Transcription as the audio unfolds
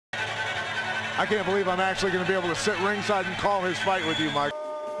I can't believe I'm actually going to be able to sit ringside and call his fight with you, Mike.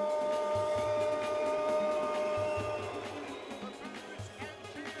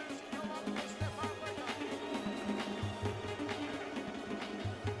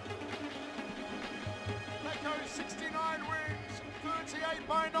 Leko, 69 wins, 38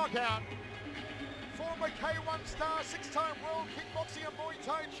 by knockout. Former K1 star, 6-time world kickboxing and Muay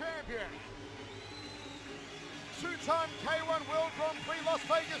Thai champion. 2-time K1 World Grand Prix Las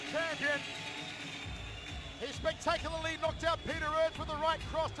Vegas champion. He spectacularly knocked out Peter Earth with the right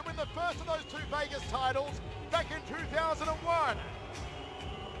cross to win the first of those 2 Vegas titles back in 2001.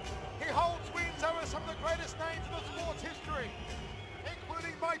 He holds wins over some of the greatest names in the sport's history,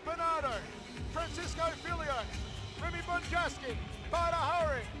 including Mike Bernardo, Francisco Filio, Remy Bonjasky, Badr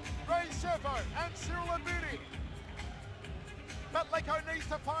Hari, Ray Sefo, and Cyril Abidi. But Leko needs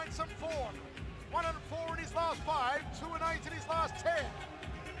to find some form. 1-4 in his last 5, 2-8 in his last 10.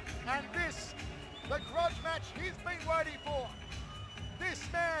 And this, the grudge match he's been waiting for. This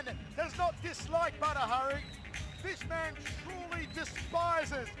man does not dislike Badr Hari. This man truly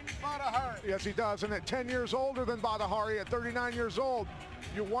despises Badr Hari. Yes, he does. And at 10 years older than Badr Hari, at 39 years old,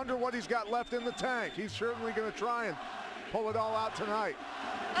 you wonder what he's got left in the tank. He's certainly going to try and pull it all out tonight.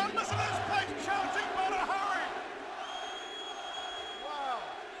 And listen to this place shouting Badr Hari. Wow.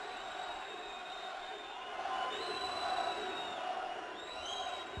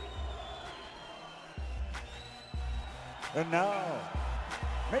 And now,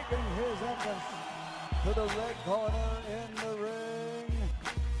 making his entrance to the red corner in the ring,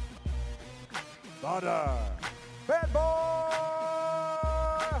 Badr, Bad Boy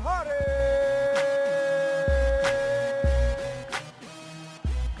Hari.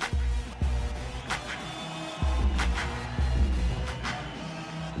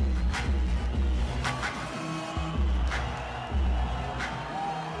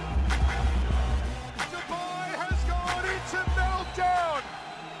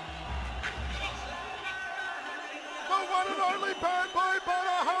 One and only Bad Boy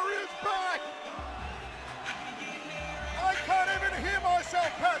Badr Hari is back. I can't even hear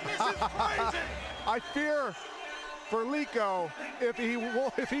myself, Pat. This is crazy. I fear for Leko if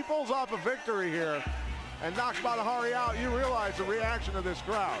he pulls off a victory here and knocks Badr Hari out. You realize the reaction of this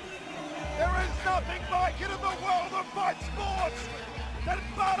crowd. There is nothing like it in the world of fight sports than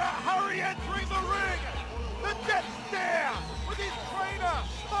Badr Hari entering the ring. The death stare with his trainer,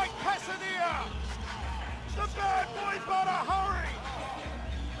 Mike Cassania. The Bad Boy Badr Hari.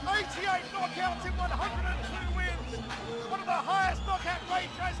 88 knockouts in 102 wins. One of the highest knockout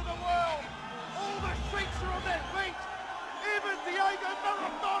ratios in the world. All the streets are on their feet. Even Diego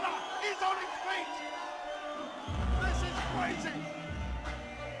Maradona is on his feet. This is crazy.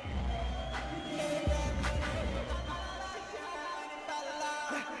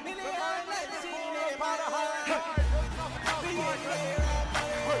 Badr Hari. There's nothing else like it.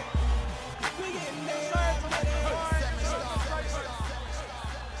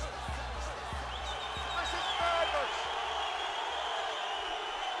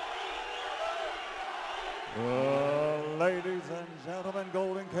 Ladies and gentlemen,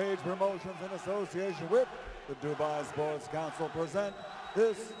 Golden Cage Promotions in association with the Dubai Sports Council present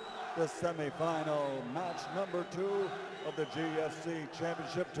this, the semifinal match number 2 of the GSC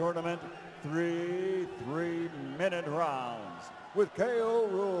Championship Tournament. 3 3-minute rounds with KO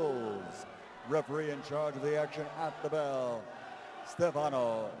rules. Referee in charge of the action at the bell,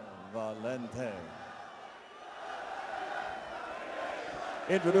 Stefano Valente.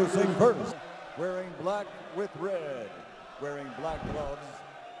 Introducing first, wearing black with red, wearing black gloves.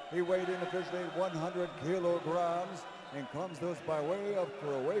 He weighed in officially 100 kilograms and comes to us by way of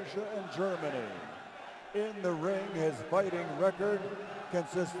Croatia and Germany. In the ring, his fighting record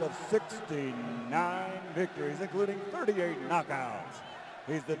consists of 69 victories, including 38 knockouts.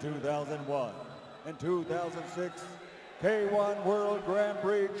 He's the 2001 and 2006 K1 World Grand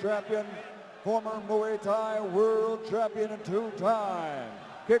Prix champion, former Muay Thai world champion and 2-time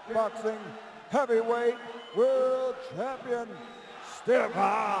kickboxing heavyweight world champion,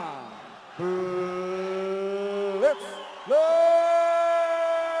 Stefan Leko.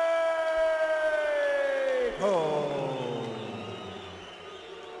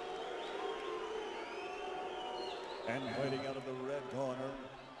 And fighting out of the red corner,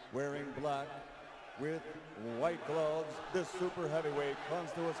 wearing black with white gloves, this super heavyweight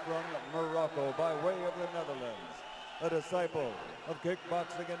comes to us from Morocco by way of the Netherlands. A disciple of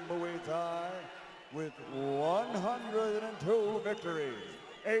kickboxing and Muay Thai with 102 victories,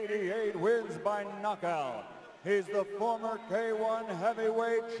 88 wins by knockout. He's the former K1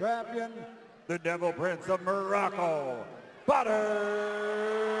 heavyweight champion, the Devil Prince of Morocco, Badr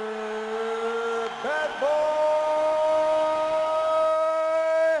Bad Boy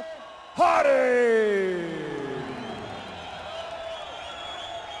Hardy.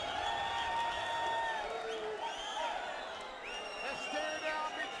 The stare down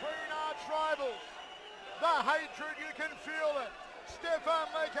between our tribals. The hatred, you can feel it. Stefan,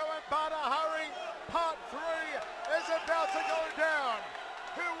 Leko and Badr, part 3 is about to go down.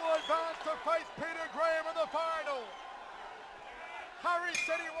 Who will advance to face Peter Graham in the final? Harry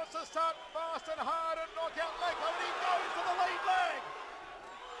said he wants to start fast and hard and knock out Leko, and he goes to the lead leg.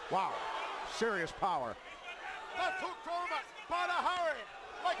 Wow, serious power. That took from it. Badr.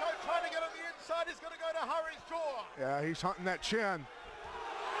 Leko trying to get on the inside. He's going to go to Harry's jaw. Yeah, he's hunting that chin. And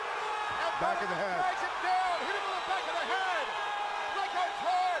Back of the head. Drags him down. Hit him with the back of the head. Leko's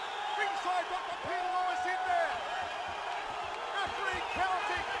hurt. Ringside Dr. Peter Lewis in there. Referee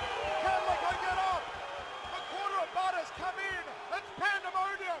counting. Can Leko get up? The corner of Badr's come in. It's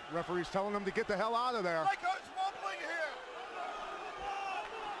pandemonium. Referee's telling him to get the hell out of there. Leko's wobbling here.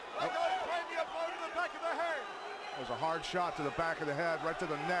 Leko's claiming a blow to the back of the head. It was a hard shot to the back of the head, right to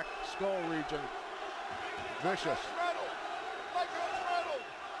the neck, skull region. Vicious. Leko's rattled. Leko's rattled.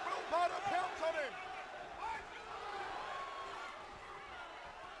 Will Badr pounce on him?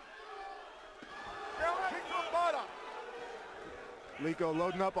 Down kick from Badr. Leko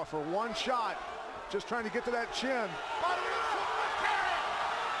loading up for one shot, just trying to get to that chin. Badr with a foot carry.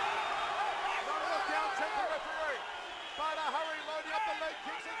 No look down, sent the referee. Badr loading up the leg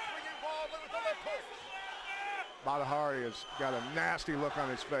kicks and swinging wildly with the left hook. Badr has got a nasty look on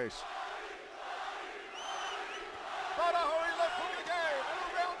his face. Badr left hook again. And a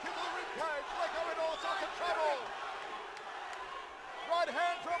round kick to the ribcage. Leko in all sorts of trouble. Right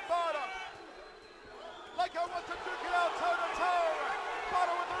hand from Badr. Leko wants to duke it out toe to toe.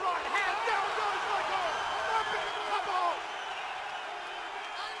 Badr with the right hand. Down goes Leko. A big couple.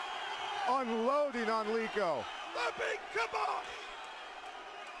 Unloading on Leko. The big kibosh.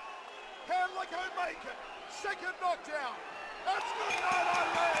 Can Leko make it? Second knockdown. That's good night on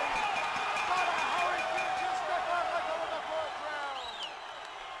Lee. Badr finishes Stefan Leko in the 4th round.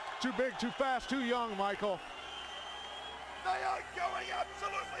 Too big, too fast, too young, Michael. They are going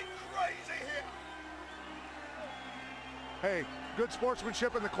absolutely crazy here. Hey, good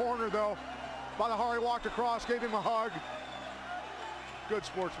sportsmanship in the corner, though. Badr walked across, gave him a hug. Good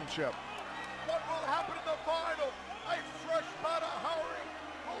sportsmanship. What will happen in the final? A fresh Badr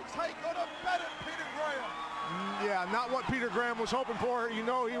will take on a battered Peter Graham. Yeah, not what Peter Graham was hoping for. You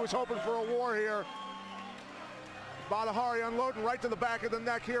know he was hoping for a war here. Badr unloading right to the back of the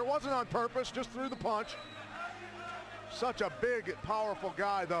neck here. Wasn't on purpose, just threw the punch. Such a big, powerful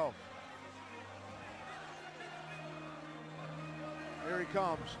guy, though. Here he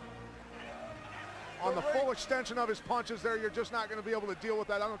comes. On the full extension of his punches there, you're just not going to be able to deal with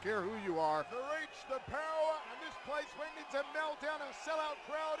that. I don't care who you are. The reach, the power, and this place went into meltdown, a sellout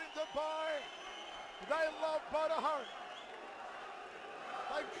crowd in Dubai. They love Badr.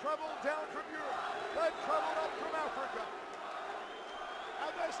 They've traveled down from Europe. They've traveled up from Africa.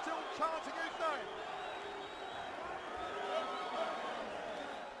 And they're still chanting his name.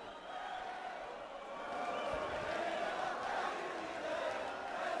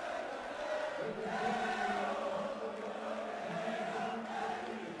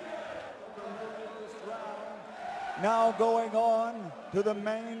 Now going on to the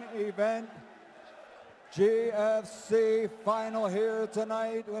main event, GFC final here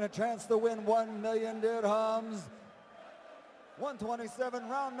tonight with a chance to win 1 million dirhams. 127,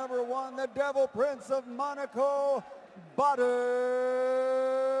 round number 1, the Devil Prince of Monaco, Badr.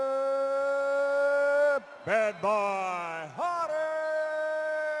 Bad Boy.